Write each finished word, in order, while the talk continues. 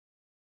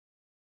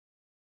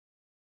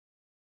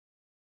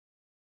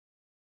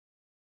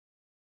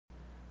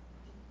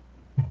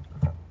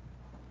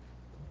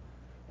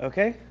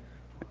Okay.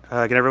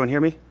 Can everyone hear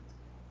me?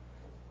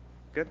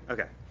 Good?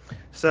 Okay.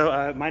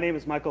 So my name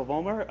is Michael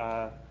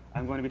Vollmer.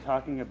 I'm going to be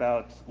talking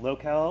about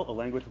LoCal, a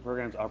language for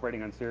programs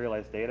operating on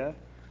serialized data.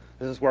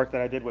 This is work that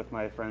I did with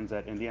my friends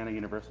at Indiana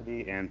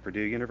University and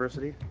Purdue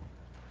University.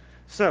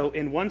 So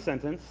in one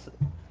sentence,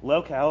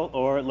 LoCal,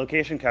 or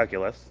location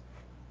calculus,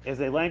 is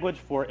a language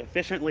for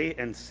efficiently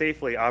and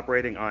safely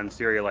operating on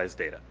serialized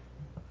data.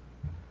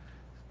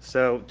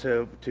 So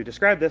to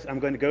describe this, I'm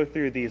going to go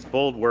through these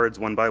bold words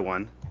one by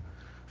one.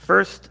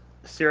 First,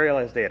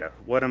 serialized data.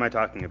 What am I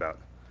talking about?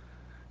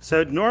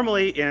 So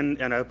normally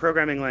in a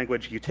programming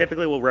language, you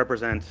typically will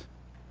represent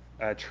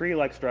a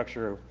tree-like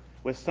structure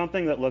with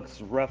something that looks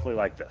roughly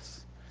like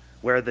this,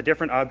 where the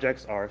different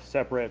objects are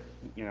separate,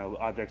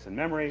 objects in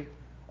memory.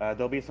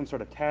 There'll be some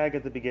sort of tag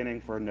at the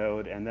beginning for a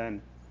node, and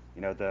then,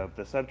 the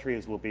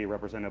subtrees will be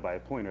represented by a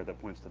pointer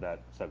that points to that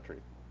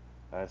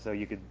subtree. So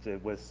you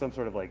could, with some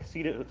sort of like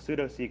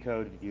pseudo C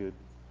code, you'd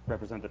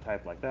represent the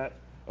type like that,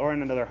 or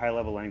in another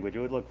high-level language, it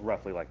would look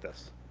roughly like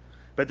this.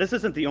 But this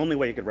isn't the only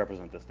way you could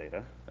represent this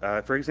data.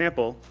 For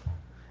example,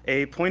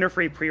 a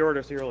pointer-free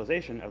pre-order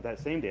serialization of that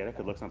same data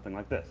could look something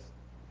like this.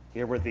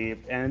 Here where the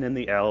N and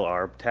the L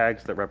are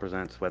tags that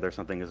represent whether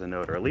something is a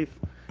node or a leaf,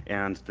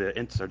 and the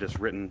ints are just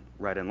written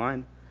right in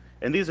line.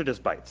 And these are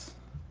just bytes.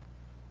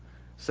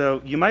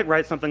 So you might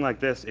write something like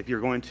this if you're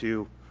going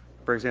to,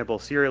 for example,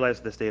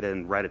 serialize this data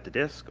and write it to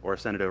disk or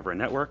send it over a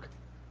network.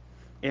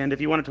 And if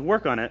you wanted to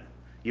work on it,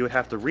 you would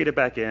have to read it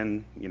back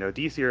in,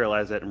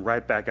 deserialize it, and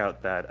write back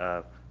out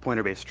that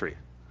pointer-based tree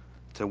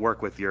to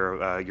work with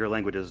your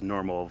language's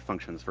normal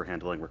functions for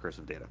handling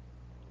recursive data.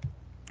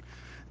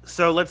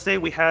 So let's say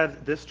we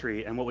had this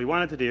tree, and what we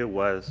wanted to do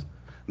was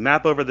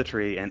map over the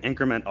tree and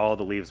increment all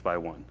the leaves by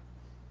 1.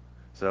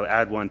 So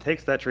add 1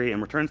 takes that tree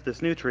and returns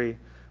this new tree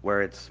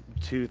where it's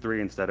 2, 3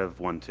 instead of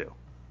 1, 2.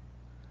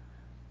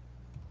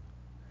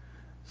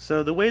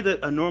 So the way that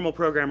a normal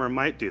programmer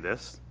might do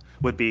this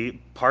would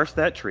be parse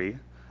that tree,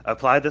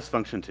 apply this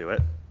function to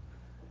it,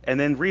 and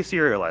then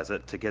reserialize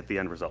it to get the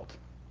end result.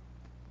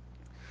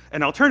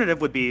 An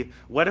alternative would be,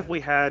 what if we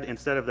had,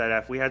 instead of that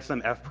f, we had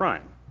some f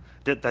prime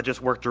that just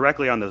worked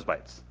directly on those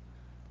bytes,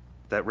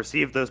 that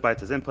received those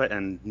bytes as input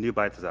and new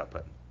bytes as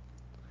output.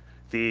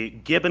 The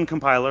Gibbon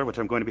compiler, which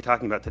I'm going to be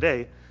talking about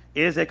today,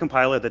 is a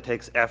compiler that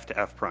takes f to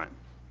f prime.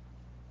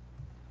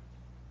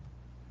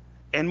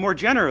 And more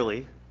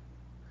generally,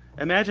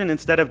 imagine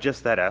instead of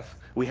just that f,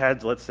 we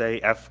had, let's say,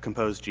 f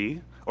compose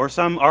g, or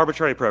some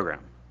arbitrary program.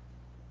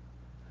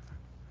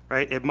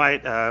 Right? It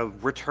might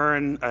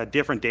return a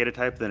different data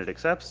type than it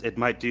accepts. It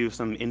might do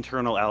some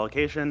internal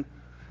allocation,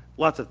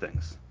 lots of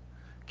things.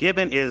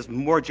 Gibbon is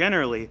more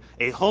generally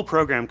a whole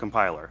program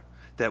compiler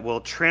that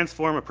will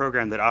transform a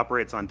program that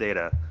operates on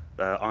data,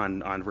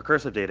 on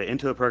recursive data,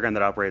 into a program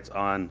that operates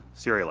on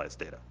serialized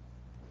data.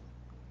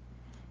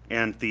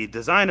 And the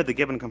design of the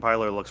Gibbon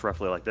compiler looks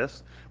roughly like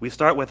this. We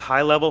start with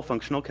high-level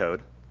functional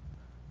code.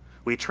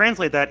 We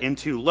translate that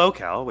into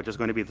LoCal, which is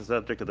going to be the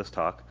subject of this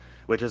talk,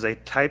 which is a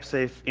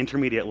type-safe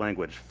intermediate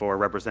language for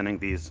representing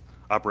these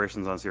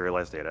operations on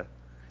serialized data.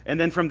 And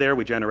then from there,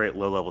 we generate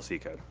low-level C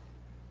code.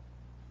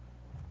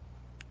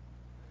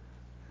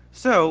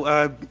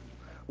 So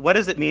what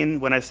does it mean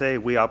when I say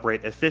we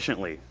operate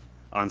efficiently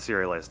on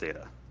serialized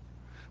data?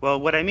 Well,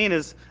 what I mean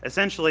is,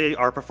 essentially,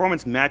 our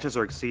performance matches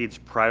or exceeds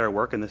prior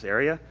work in this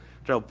area,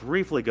 which I'll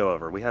briefly go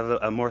over. We have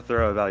a more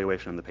thorough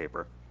evaluation in the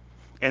paper.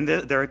 And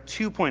there are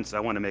 2 points I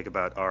want to make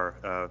about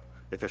our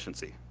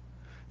efficiency.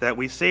 That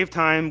we save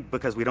time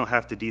because we don't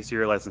have to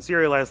deserialize and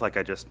serialize, like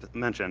I just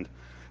mentioned.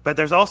 But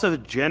there's also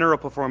general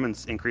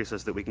performance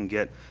increases that we can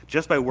get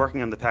just by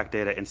working on the packed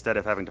data instead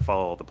of having to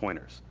follow all the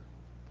pointers.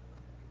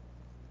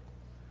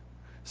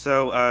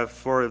 So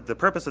for the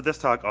purpose of this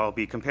talk, I'll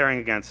be comparing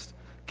against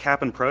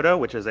Cap and Proto,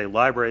 which is a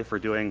library for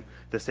doing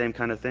the same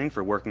kind of thing,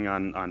 for working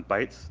on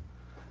bytes,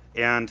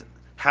 and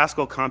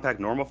Haskell compact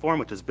normal form,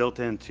 which is built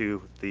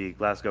into the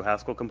Glasgow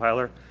Haskell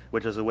compiler,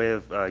 which is a way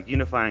of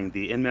unifying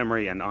the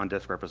in-memory and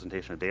on-disk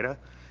representation of data,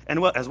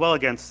 and as well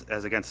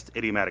as against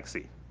idiomatic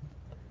C.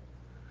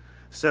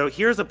 So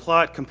here's a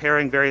plot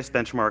comparing various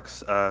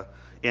benchmarks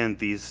in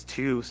these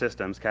two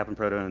systems, Cap and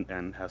Proto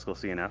and Haskell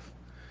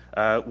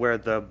CNF, where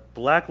the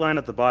black line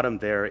at the bottom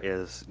there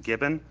is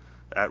Gibbon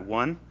at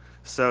 1.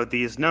 So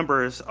these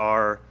numbers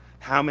are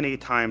how many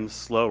times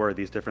slower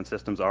these different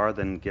systems are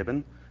than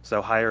Gibbon.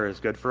 So higher is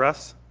good for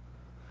us.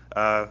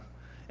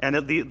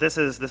 And this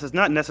is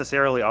not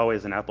necessarily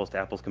always an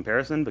apples-to-apples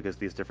comparison, because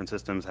these different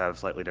systems have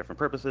slightly different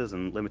purposes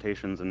and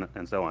limitations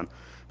and so on.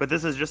 But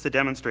this is just to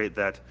demonstrate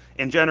that,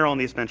 in general, in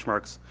these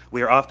benchmarks,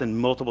 we are often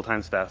multiple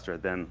times faster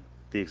than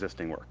the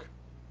existing work.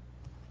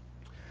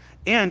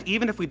 And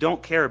even if we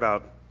don't care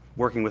about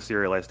working with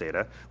serialized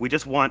data, we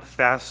just want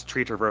fast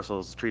tree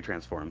traversals, tree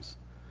transforms.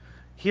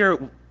 Here,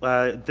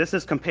 this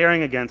is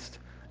comparing against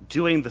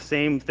doing the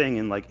same thing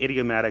in like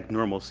idiomatic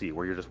normal C,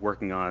 where you're just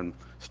working on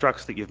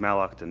structs that you've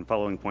malloced and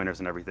following pointers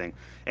and everything.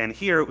 And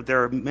here,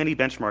 there are many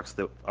benchmarks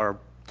that are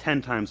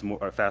 10 times more,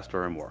 or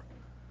faster or more.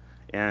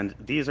 And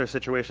these are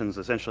situations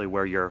essentially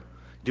where you're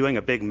doing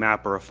a big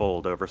map or a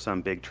fold over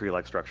some big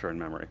tree-like structure in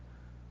memory.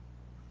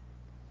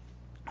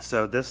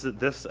 So this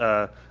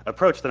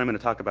approach that I'm going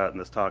to talk about in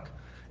this talk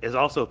is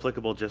also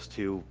applicable just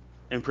to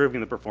improving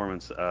the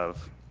performance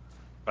of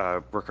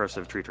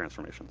recursive tree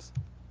transformations.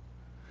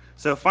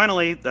 So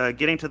finally,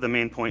 getting to the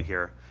main point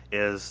here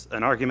is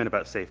an argument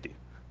about safety.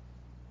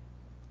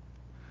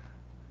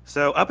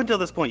 So up until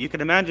this point, you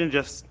can imagine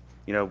just,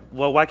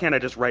 well, why can't I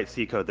just write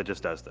C code that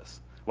just does this?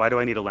 Why do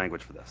I need a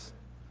language for this?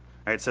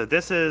 All right, so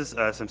this is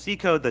some C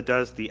code that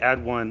does the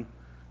add one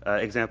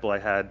example I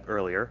had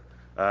earlier.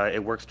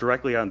 It works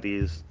directly on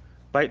these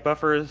byte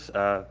buffers,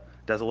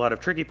 does a lot of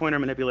tricky pointer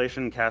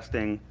manipulation,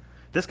 casting.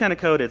 This kind of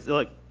code is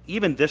like,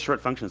 even this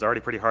short function is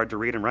already pretty hard to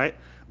read and write,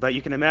 but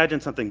you can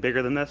imagine something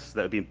bigger than this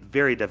that would be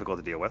very difficult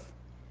to deal with.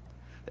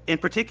 In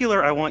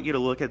particular, I want you to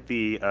look at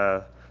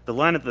the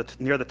line at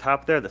near the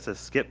top there that says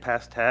skip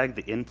past tag,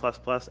 the in plus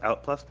plus,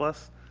 out plus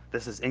plus.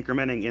 This is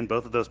incrementing in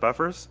both of those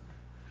buffers.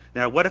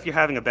 Now, what if you're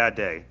having a bad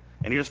day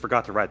and you just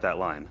forgot to write that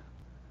line?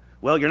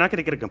 Well, you're not going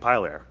to get a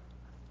compile error.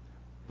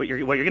 But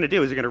what you're going to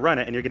do is you're going to run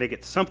it and you're going to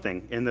get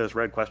something in those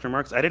red question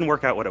marks. I didn't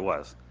work out what it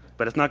was,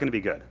 but it's not going to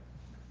be good.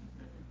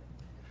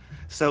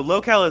 So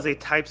LoCal is a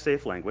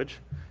type-safe language.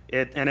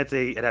 It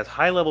has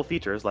high-level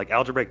features like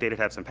algebraic data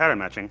types and pattern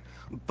matching,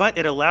 but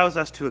it allows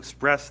us to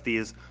express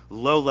these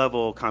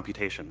low-level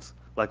computations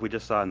like we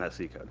just saw in that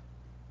C code.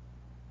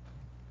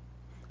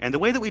 And the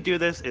way that we do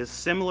this is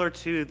similar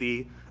to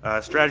the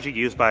strategy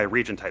used by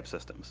region type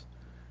systems.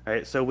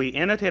 Right? So we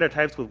annotate our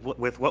types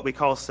with what we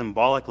call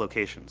symbolic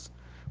locations,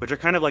 which are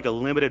kind of like a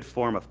limited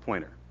form of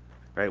pointer,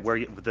 right?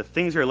 Where the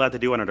things you're allowed to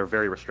do on it are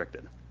very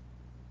restricted.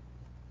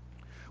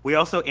 We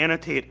also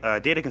annotate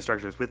data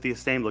constructors with these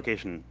same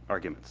location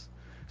arguments.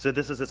 So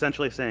this is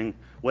essentially saying,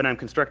 when I'm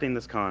constructing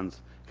this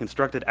cons,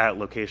 constructed at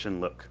location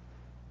loc.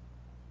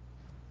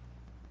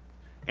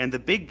 And the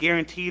big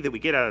guarantee that we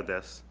get out of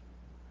this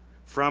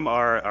from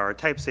our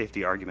type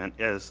safety argument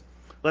is,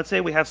 let's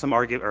say we have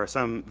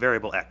some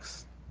variable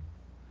x,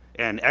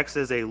 and x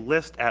is a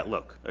list at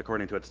loc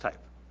according to its type.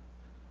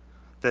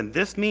 Then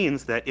this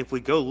means that if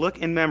we go look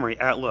in memory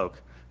at loc,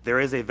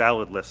 there is a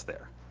valid list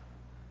there.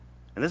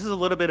 And this is a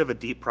little bit of a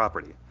deep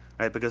property,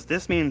 right? Because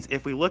this means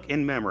if we look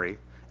in memory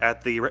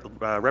at the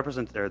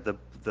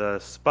the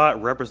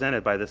spot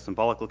represented by this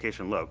symbolic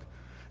location loc,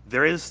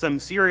 there is some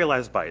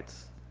serialized bytes,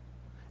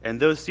 and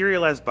those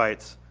serialized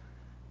bytes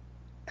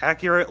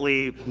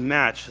accurately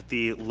match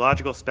the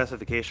logical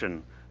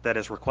specification that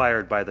is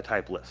required by the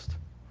type list.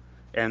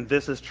 And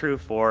this is true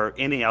for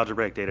any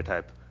algebraic data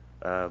type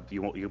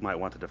you might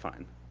want to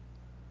define.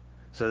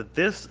 So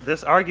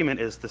this argument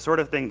is the sort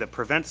of thing that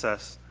prevents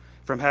us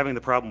from having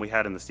the problem we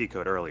had in the C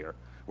code earlier,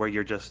 where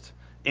you're just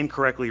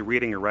incorrectly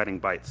reading or writing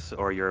bytes,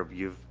 or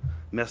you've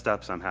messed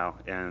up somehow,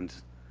 and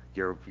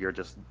you're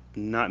just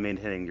not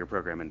maintaining your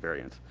program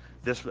invariant.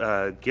 This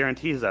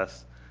guarantees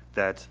us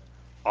that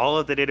all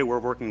of the data we're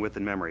working with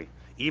in memory,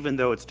 even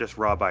though it's just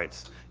raw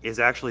bytes, is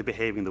actually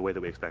behaving the way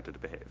that we expect it to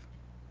behave.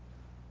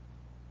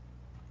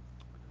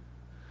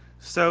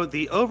 So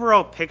the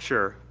overall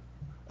picture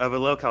of a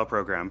LoCal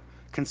program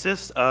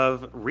consists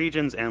of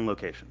regions and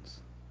locations.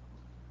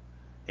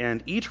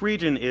 And each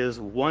region is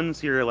one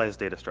serialized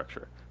data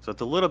structure. So it's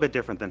a little bit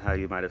different than how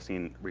you might have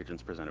seen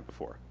regions presented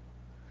before.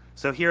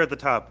 So here at the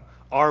top,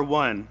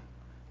 R1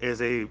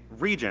 is a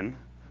region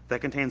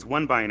that contains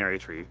one binary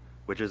tree,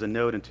 which is a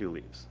node and two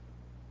leaves.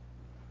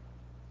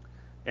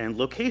 And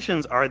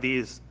locations are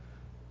these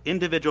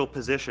individual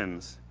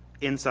positions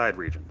inside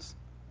regions.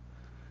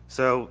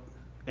 So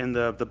in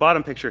the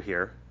bottom picture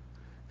here,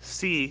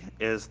 C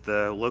is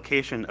the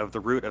location of the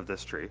root of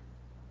this tree,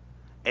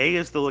 A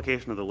is the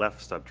location of the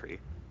left subtree,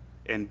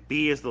 and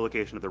B is the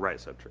location of the right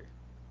subtree.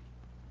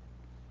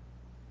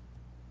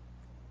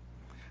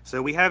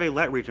 So we have a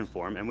let region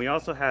form, and we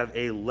also have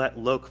a let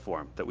loc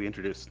form that we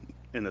introduced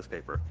in this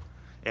paper.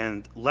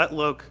 And let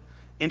loc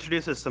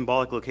introduces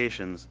symbolic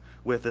locations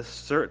with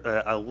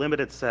a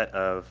limited set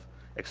of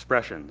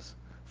expressions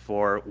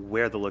for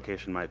where the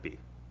location might be.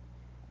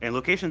 And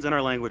locations in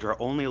our language are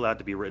only allowed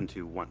to be written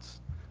to once.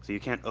 So you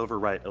can't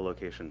overwrite a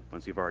location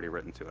once you've already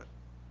written to it.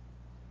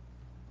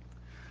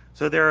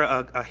 So there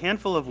are a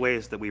handful of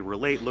ways that we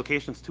relate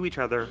locations to each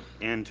other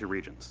and to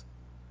regions.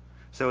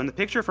 So in the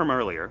picture from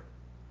earlier,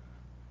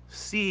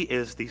 C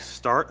is the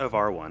start of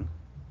R1.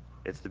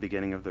 It's the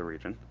beginning of the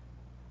region.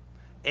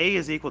 A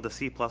is equal to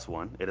C plus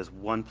 1. It is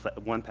one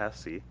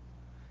past C.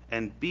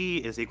 And B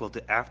is equal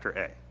to after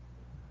A.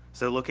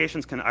 So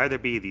locations can either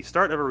be the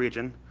start of a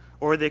region,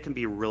 or they can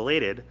be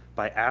related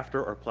by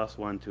after or plus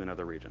 1 to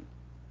another region.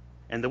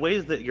 And the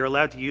ways that you're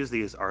allowed to use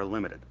these are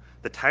limited.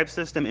 The type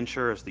system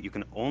ensures that you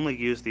can only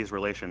use these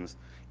relations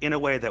in a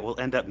way that will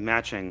end up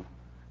matching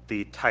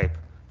the type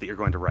that you're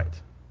going to write.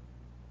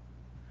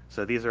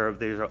 So these are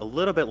a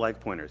little bit like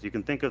pointers. You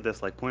can think of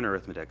this like pointer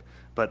arithmetic,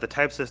 but the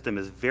type system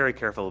is very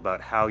careful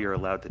about how you're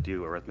allowed to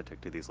do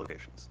arithmetic to these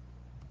locations.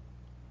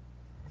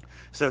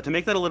 So to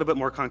make that a little bit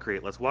more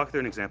concrete, let's walk through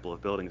an example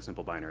of building a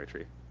simple binary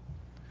tree.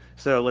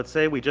 So let's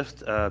say we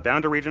just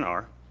bound a region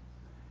R,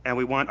 and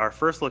we want our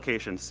first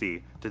location,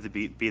 C, to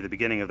be the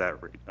beginning of that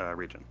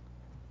region.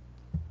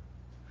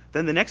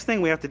 Then the next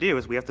thing we have to do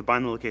is we have to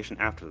bind the location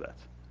after that.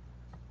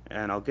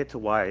 And I'll get to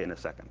why in a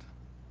second.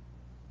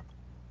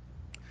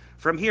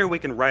 From here, we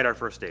can write our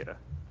first data.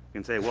 We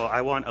can say, well,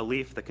 I want a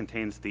leaf that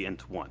contains the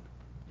int 1.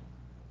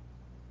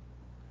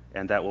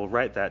 And that will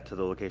write that to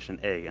the location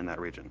A in that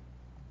region.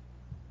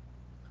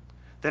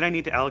 Then I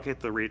need to allocate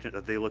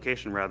the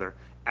location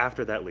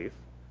after that leaf,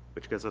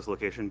 which gives us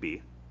location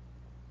B.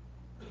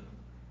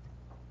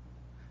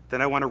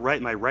 Then I want to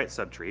write my right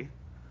subtree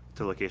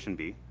to location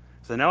B.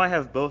 So now I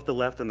have both the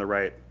left and the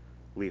right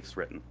leaves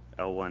written,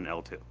 L1,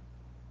 L2.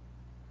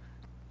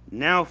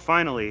 Now,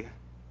 finally,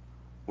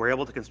 we're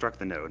able to construct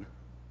the node,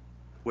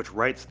 which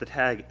writes the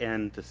tag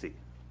N to C.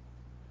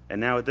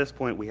 And now at this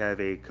point, we have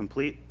a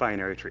complete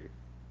binary tree.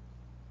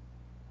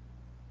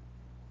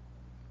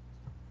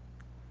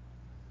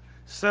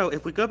 So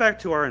if we go back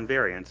to our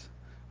invariant,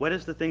 what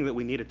is the thing that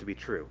we need it to be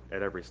true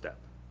at every step?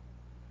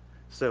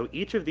 So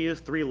each of these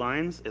 3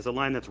 lines is a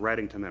line that's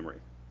writing to memory.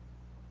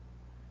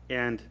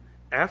 And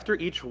after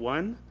each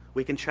one,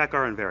 we can check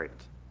our invariant.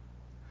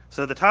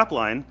 So the top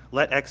line,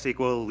 let x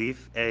equal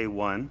leaf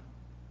A1,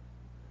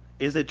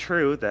 is it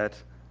true that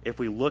if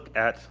we look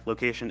at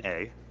location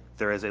A,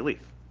 there is a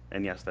leaf?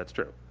 And yes, that's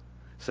true.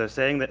 So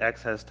saying that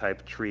x has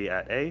type tree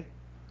at A,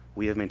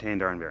 we have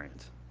maintained our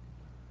invariant.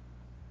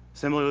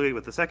 Similarly,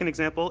 with the second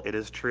example, it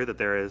is true that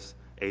there is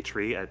a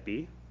tree at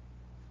B.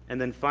 And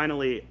then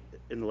finally,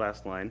 in the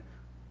last line,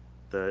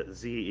 the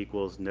z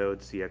equals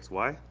node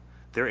cxy,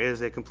 there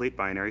is a complete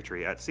binary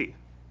tree at C.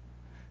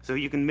 So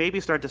you can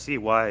maybe start to see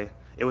why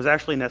it was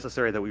actually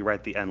necessary that we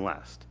write the n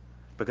last.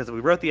 Because if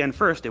we wrote the n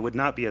first, it would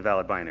not be a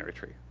valid binary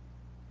tree.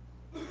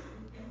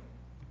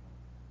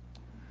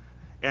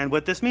 And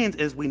what this means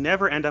is we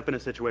never end up in a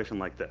situation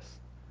like this.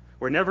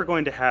 We're never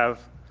going to have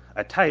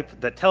a type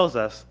that tells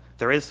us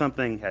there is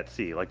something at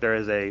C, like there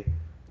is a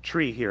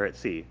tree here at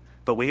C,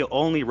 but we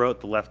only wrote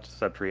the left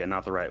subtree and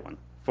not the right one,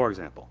 for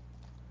example.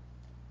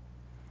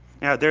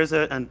 Now, there's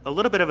a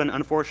little bit of an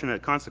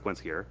unfortunate consequence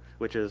here,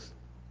 which is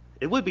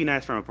it would be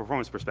nice from a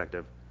performance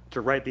perspective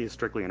to write these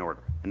strictly in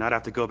order and not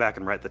have to go back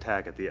and write the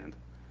tag at the end.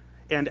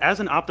 And as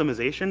an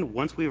optimization,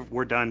 once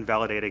we're done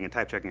validating and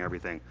type checking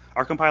everything,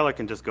 our compiler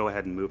can just go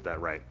ahead and move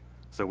that right.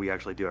 So we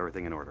actually do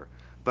everything in order.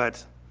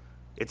 But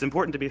it's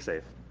important to be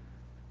safe.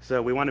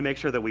 So we want to make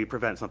sure that we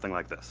prevent something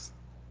like this.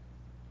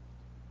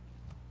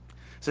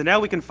 So now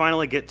we can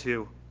finally get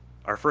to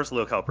our first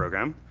LoCal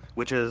program,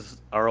 which is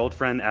our old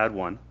friend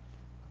add1.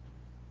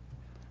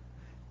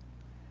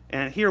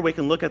 And here we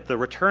can look at the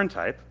return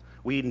type.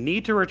 We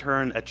need to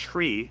return a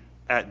tree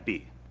at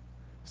B.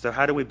 So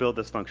how do we build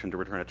this function to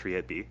return a tree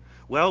at B?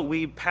 Well,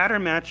 we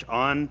pattern match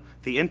on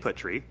the input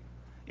tree.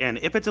 And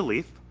if it's a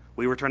leaf,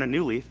 we return a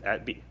new leaf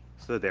at B.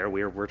 So there,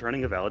 we are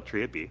returning a valid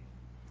tree at B.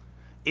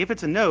 If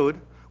it's a node,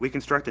 we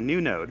construct a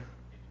new node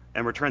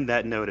and return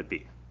that node at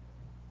B.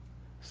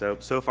 So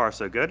far,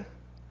 so good.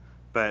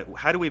 But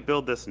how do we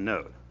build this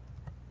node?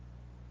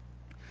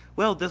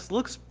 Well, this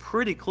looks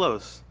pretty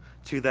close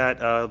to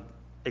that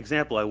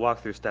example I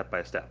walked through step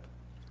by step.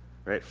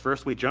 Right?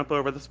 First, we jump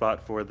over the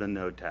spot for the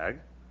node tag.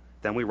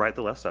 Then we write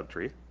the left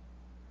subtree.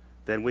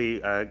 Then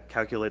we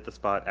calculate the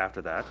spot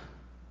after that.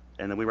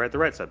 And then we write the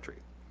right subtree.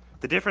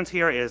 The difference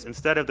here is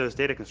instead of those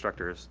data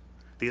constructors,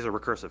 these are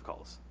recursive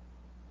calls.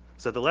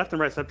 So the left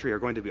and right subtree are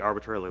going to be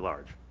arbitrarily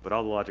large, but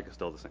all the logic is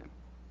still the same.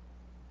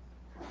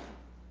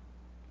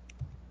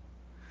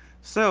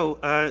 So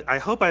I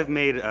hope I've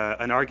made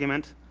an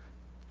argument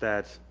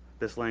that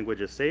this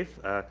language is safe.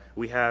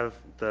 We have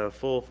the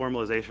full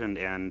formalization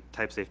and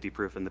type safety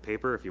proof in the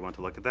paper if you want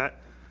to look at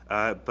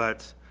that.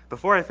 But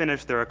before I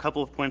finish, there are a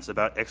couple of points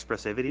about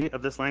expressivity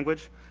of this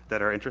language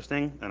that are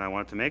interesting and I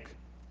wanted to make.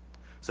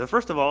 So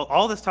first of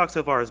all this talk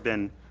so far has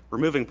been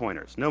removing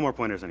pointers. No more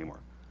pointers anymore.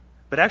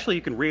 But actually,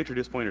 you can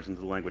reintroduce pointers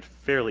into the language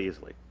fairly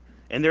easily.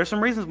 And there are some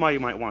reasons why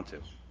you might want to.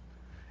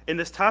 In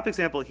this top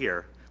example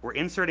here, we're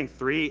inserting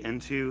 3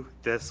 into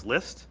this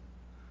list,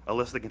 a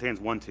list that contains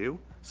 1, 2.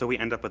 So we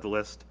end up with a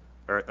list,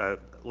 or a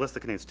list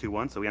that contains 2,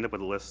 1. So we end up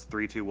with a list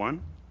 3, 2, 1.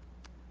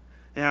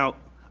 Now,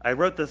 I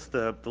wrote this,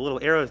 the little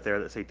arrows there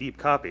that say deep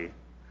copy.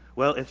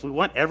 Well, if we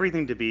want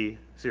everything to be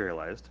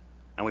serialized,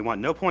 and we want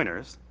no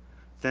pointers,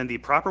 then the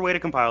proper way to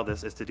compile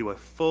this is to do a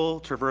full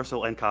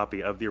traversal and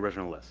copy of the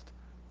original list.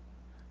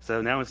 So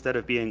now instead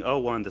of being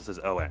O1, this is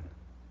ON.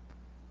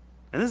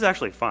 And this is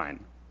actually fine.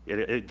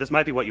 This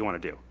might be what you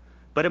want to do.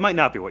 But it might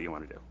not be what you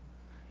want to do.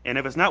 And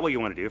if it's not what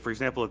you want to do, for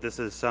example, if this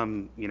is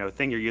some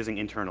thing you're using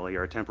internally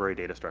or a temporary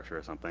data structure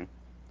or something,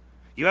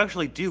 you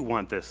actually do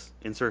want this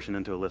insertion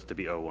into a list to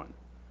be O1.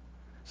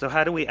 So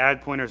how do we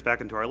add pointers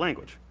back into our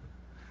language?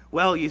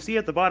 Well, you see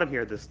at the bottom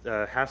here this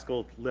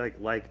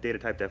Haskell-like data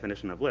type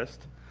definition of list.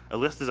 A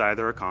list is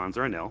either a cons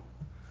or a nil.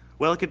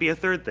 Well, it could be a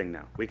third thing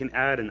now. We can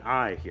add an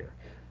I here,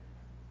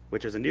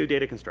 which is a new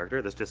data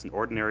constructor. That's just an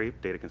ordinary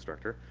data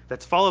constructor.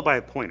 That's followed by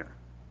a pointer.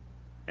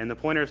 And the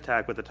pointer is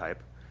tagged with the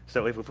type.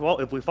 So if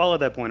we follow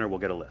that pointer, we'll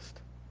get a list.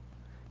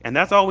 And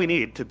that's all we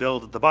need to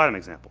build the bottom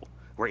example.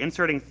 We're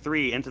inserting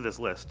 3 into this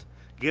list,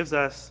 gives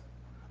us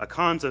a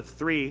cons of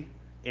 3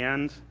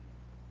 and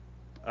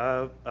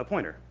a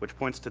pointer, which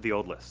points to the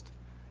old list.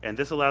 And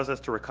this allows us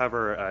to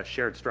recover a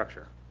shared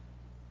structure.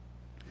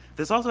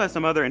 This also has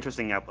some other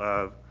interesting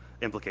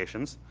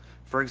implications.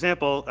 For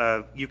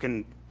example, you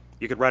could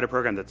write a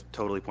program that's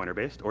totally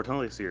pointer-based or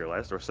totally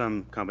serialized or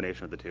some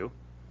combination of the two.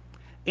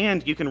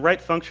 And you can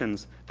write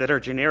functions that are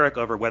generic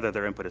over whether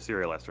their input is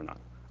serialized or not,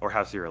 or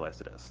how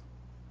serialized it is.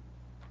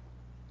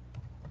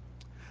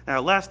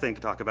 Now, last thing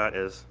to talk about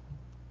is,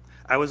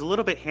 I was a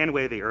little bit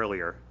hand-wavy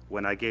earlier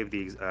when I gave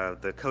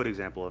the code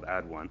example of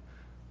add1,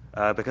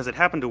 because it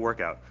happened to work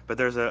out. But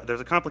there's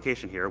a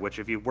complication here, which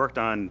if you've worked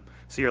on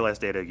serialized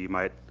data, you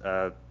might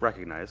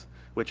recognize,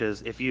 which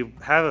is if you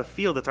have a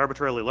field that's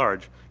arbitrarily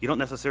large, you don't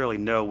necessarily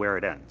know where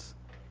it ends.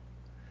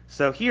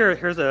 So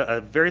here's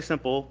a very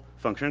simple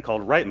function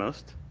called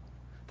rightmost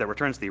that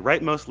returns the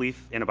rightmost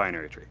leaf in a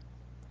binary tree.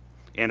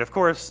 And of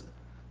course,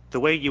 the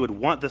way you would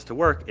want this to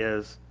work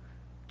is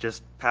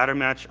just pattern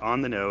match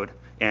on the node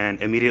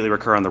and immediately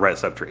recur on the right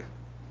subtree.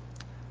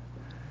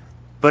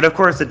 But of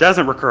course, it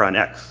doesn't recur on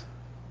x,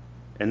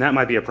 and that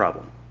might be a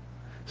problem.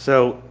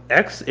 So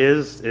x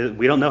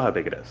we don't know how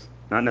big it is,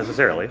 not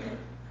necessarily.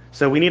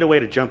 So we need a way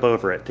to jump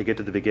over it to get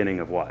to the beginning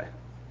of y.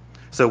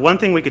 So one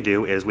thing we could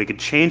do is we could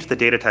change the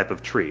data type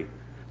of tree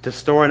to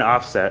store an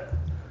offset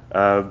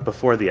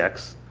before the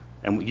x,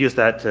 and use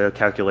that to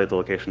calculate the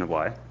location of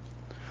y.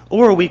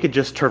 Or we could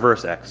just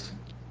traverse x,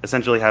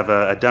 essentially have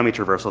a dummy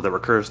traversal that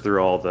recurs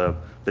through all the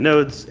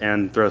nodes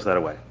and throws that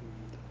away.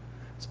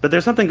 But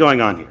there's something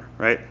going on here,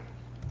 right?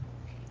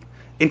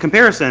 In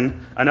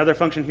comparison, another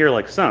function here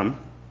like sum,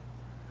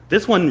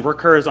 this one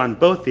recurs on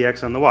both the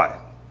x and the y.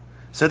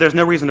 So there's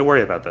no reason to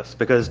worry about this,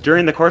 because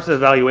during the course of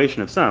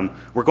evaluation of sum,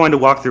 we're going to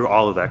walk through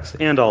all of x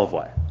and all of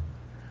y.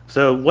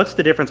 So what's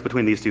the difference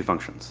between these two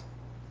functions?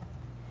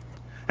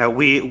 Now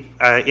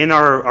in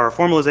our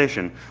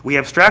formalization, we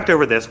abstract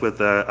over this with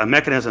a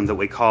mechanism that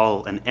we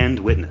call an end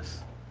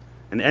witness.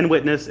 An end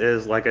witness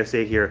is, like I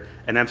say here,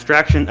 an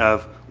abstraction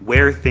of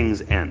where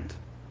things end.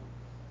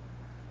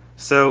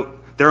 So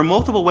there are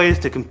multiple ways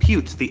to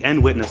compute the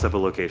end witness of a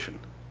location.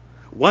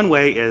 One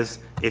way is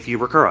if you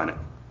recur on it,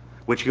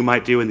 which you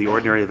might do in the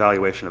ordinary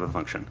evaluation of a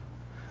function.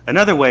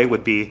 Another way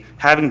would be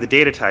having the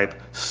data type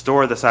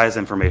store the size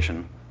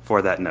information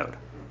for that node.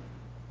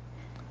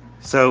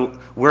 So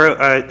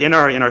we're in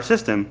our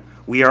system,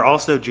 we are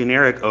also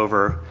generic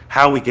over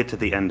how we get to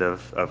the end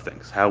of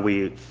things, how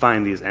we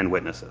find these end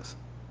witnesses.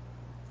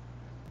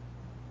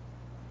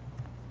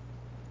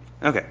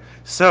 Okay,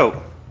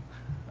 so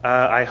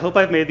I hope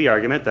I've made the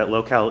argument that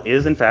LoCal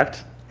is in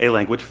fact a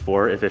language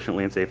for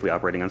efficiently and safely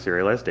operating on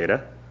serialized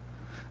data.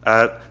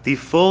 The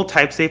full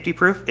type safety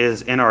proof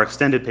is in our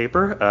extended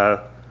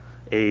paper.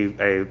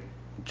 The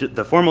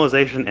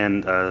formalization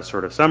and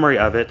sort of summary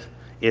of it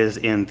is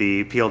in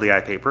the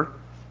PLDI paper.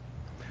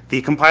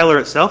 The compiler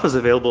itself is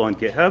available on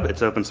GitHub.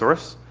 It's open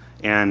source,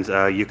 and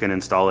you can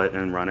install it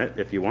and run it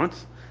if you want.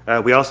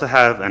 We also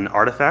have an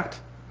artifact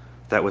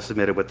that was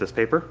submitted with this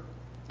paper.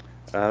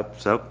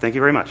 So thank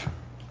you very much. So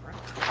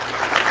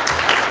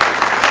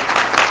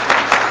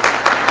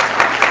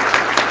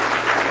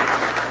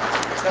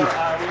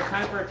we have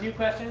time for a few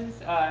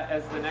questions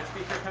as the next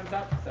speaker comes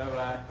up.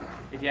 So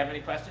if you have any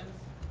questions.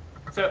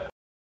 So